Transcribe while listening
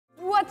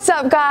What's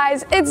up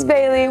guys, it's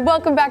Bailey.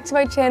 Welcome back to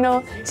my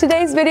channel.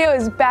 Today's video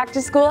is back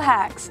to school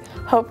hacks.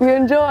 Hope you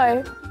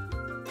enjoy.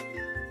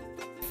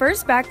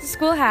 First back to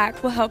school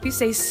hack will help you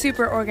stay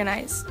super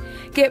organized.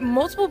 Get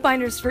multiple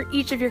binders for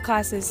each of your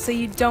classes so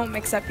you don't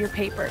mix up your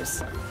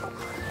papers.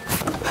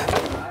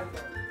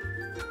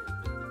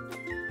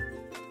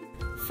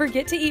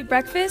 Forget to eat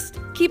breakfast?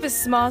 Keep a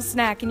small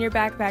snack in your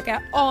backpack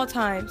at all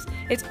times.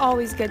 It's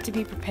always good to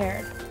be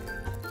prepared.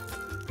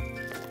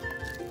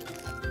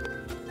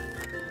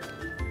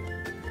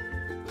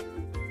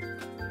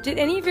 Did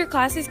any of your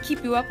classes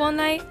keep you up all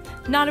night?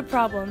 Not a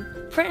problem.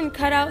 Print and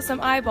cut out some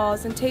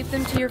eyeballs and tape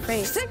them to your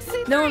face.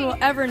 63. No one will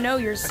ever know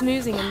you're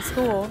snoozing in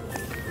school.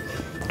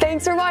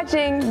 Thanks for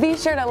watching. Be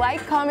sure to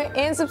like, comment,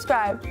 and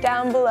subscribe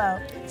down below.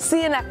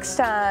 See you next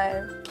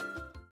time.